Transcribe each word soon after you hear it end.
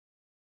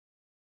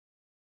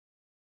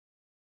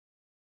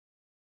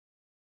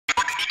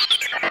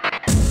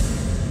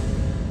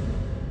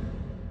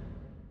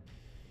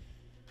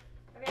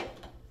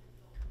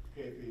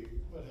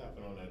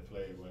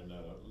play when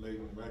late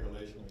in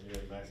regulation when you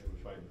had Maxey was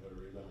fighting for the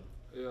rebound?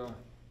 Yeah,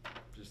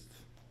 just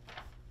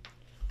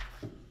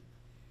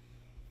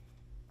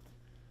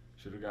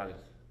should have got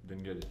it.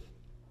 Didn't get it.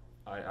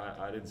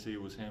 I didn't see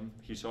it was him.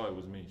 He saw it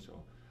was me.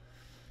 So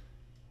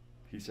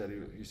he said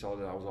he saw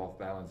that I was off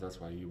balance.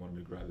 That's why he wanted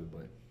to grab it.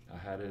 But I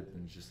had it,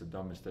 and it's just a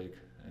dumb mistake.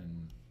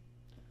 And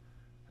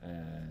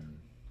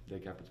they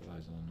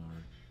capitalized on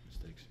our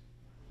mistakes.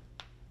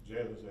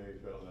 Jalen said he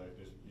felt like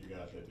you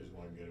guys let this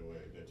one get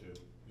away. That too,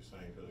 the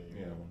same feeling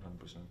you Yeah, got?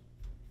 100%.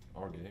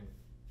 Our game.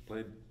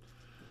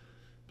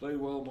 Played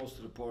well most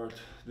of the part.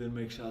 Didn't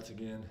make shots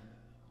again.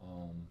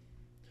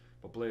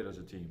 But played as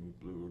a team.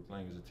 We're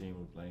playing as a team.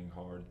 We're playing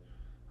hard.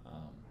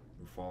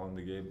 We're following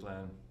the game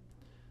plan.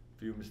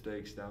 Few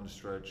mistakes down the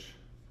stretch.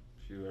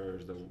 Few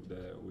errors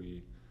that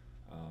we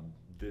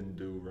didn't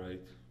do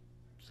right.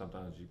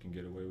 Sometimes you can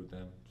get away with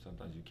them.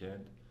 Sometimes you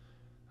can't.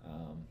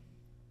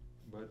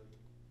 But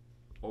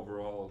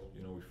overall,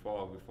 you know, we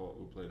fought.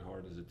 We played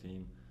hard as a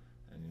team,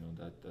 and you know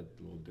that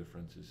little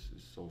difference is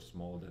so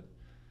small that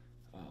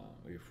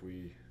if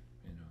we,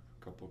 you know,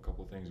 a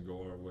couple things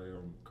go our way or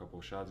a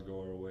couple shots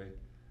go our way,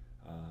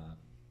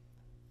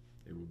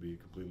 it will be a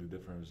completely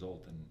different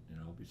result, and you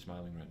know I'll be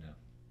smiling right now.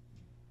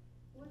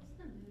 What's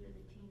the mood of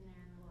the team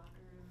there in the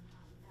locker room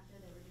after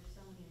there were just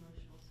so many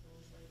emotional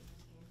swings late in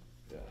this game?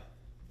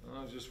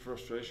 Yeah, just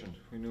frustration.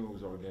 We knew it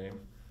was our game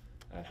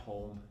at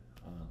home.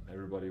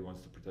 Everybody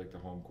wants to protect the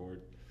home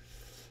court.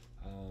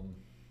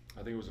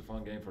 I think it was a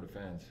fun game for the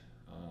fans.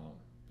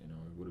 You know,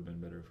 it would have been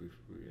better if we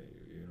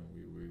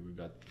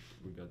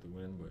got the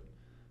win, but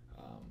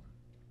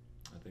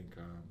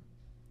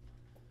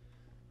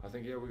I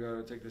think yeah, we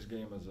gotta take this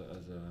game as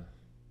a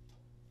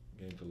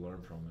game to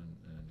learn from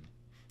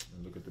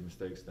and look at the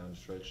mistakes down the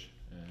stretch.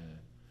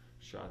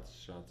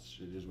 Shots.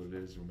 It is what it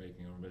is. We're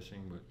making or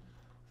missing, but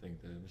I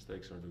think the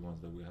mistakes are the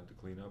ones that we have to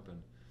clean up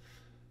and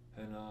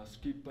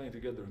keep playing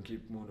together and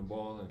keep moving the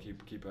ball and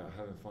keep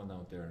having fun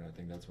out there. And I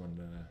think that's when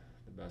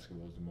the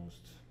basketball is the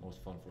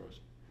most fun for us.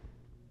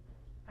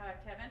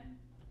 Kevin?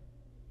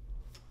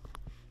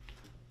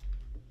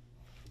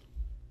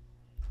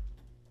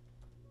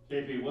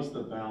 KP, what's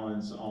the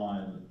balance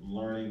on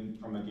learning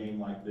from a game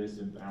like this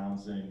and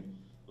balancing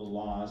the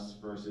loss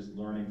versus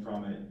learning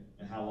from it?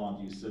 And how long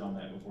do you sit on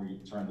that before you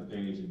turn the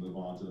page and move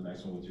on to the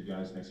next one with your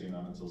guys next game,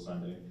 not until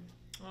Sunday?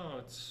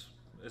 Oh,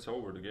 it's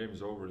over. The game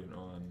is over, you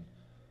know, and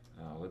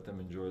let them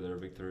enjoy their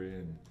victory.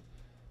 And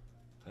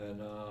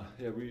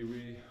yeah,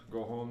 we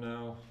go home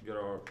now, get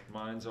our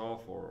minds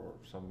off, or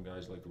some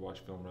guys like to watch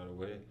film right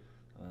away.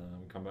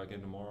 We come back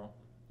in tomorrow,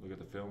 look at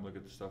the film, look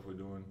at the stuff we're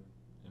doing,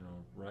 you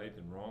know, right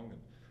and wrong,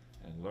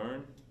 and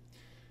learn.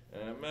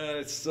 And man,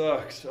 it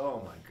sucks.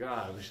 Oh my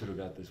God, we should have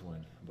got this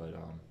win. But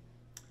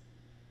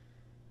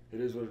it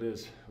is what it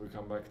is. We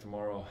come back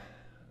tomorrow,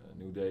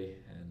 a new day,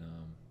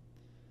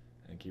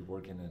 and keep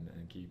working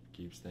and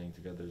keep staying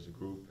together as a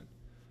group.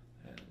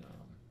 And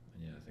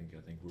yeah,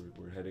 I think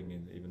we're heading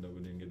in. Even though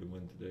we didn't get the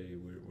win today,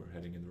 we're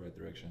heading in the right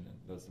direction, and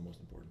that's the most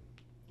important.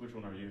 Which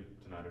one are you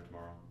tonight or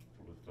tomorrow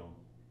with film?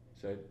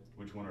 Say?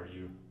 Which one are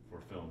you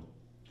for film?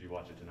 Do you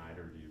watch it tonight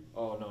or do you?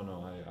 Oh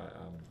no,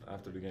 I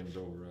after the game's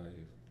over,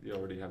 you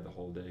already have the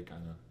whole day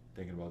kind of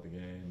thinking about the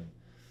game and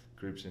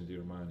creeps into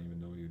your mind, even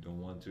though you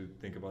don't want to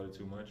think about it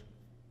too much.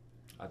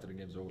 After the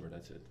game's over,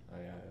 that's it. I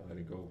let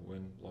it go.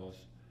 Win,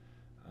 loss.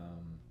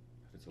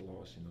 If it's a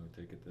loss, you know,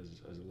 take it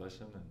as a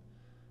lesson,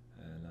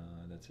 and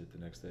that's it. The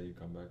next day you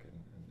come back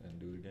and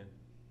do it again.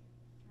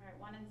 All right,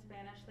 one in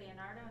Spanish,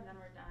 Leonardo, and then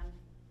we're done.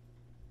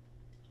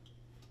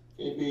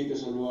 KP, te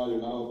saluda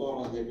Leonardo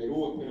Torres de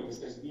Perú, espero que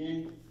estés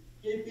bien.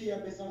 KP,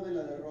 a pesar de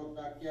la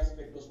derrota, ¿qué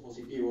aspectos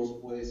positivos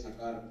puedes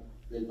sacar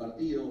del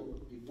partido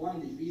y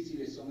cuán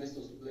difíciles son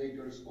estos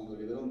Lakers cuando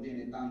LeBron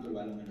tiene tanto el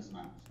balón en las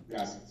manos?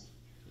 Gracias.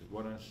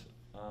 Buenas.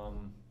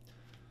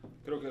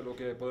 Creo que lo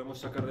que podemos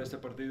sacar de este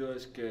partido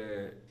es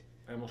que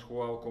hemos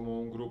jugado como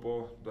un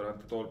grupo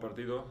durante todo el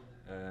partido.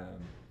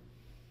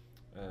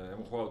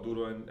 Hemos jugado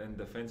duro en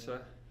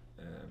defensa.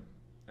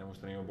 Hemos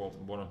tenido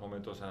buenos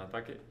momentos en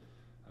ataque.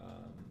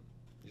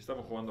 Y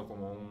estamos jugando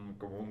como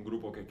un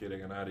grupo que quiere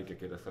ganar y que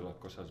quiere hacer las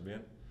cosas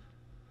bien.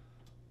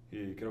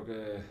 Y creo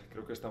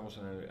que estamos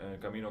en el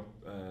camino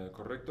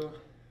correcto.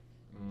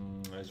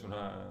 Es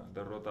una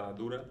derrota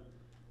dura.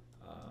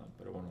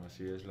 Pero bueno,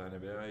 así es la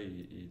NBA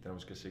y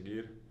tenemos que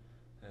seguir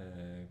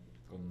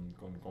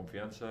con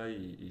confianza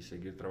y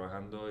seguir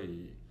trabajando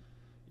y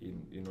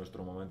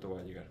nuestro momento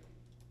va a llegar.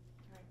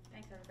 All right,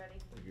 thanks everybody.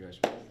 Thank you guys.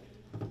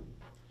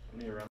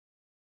 Any around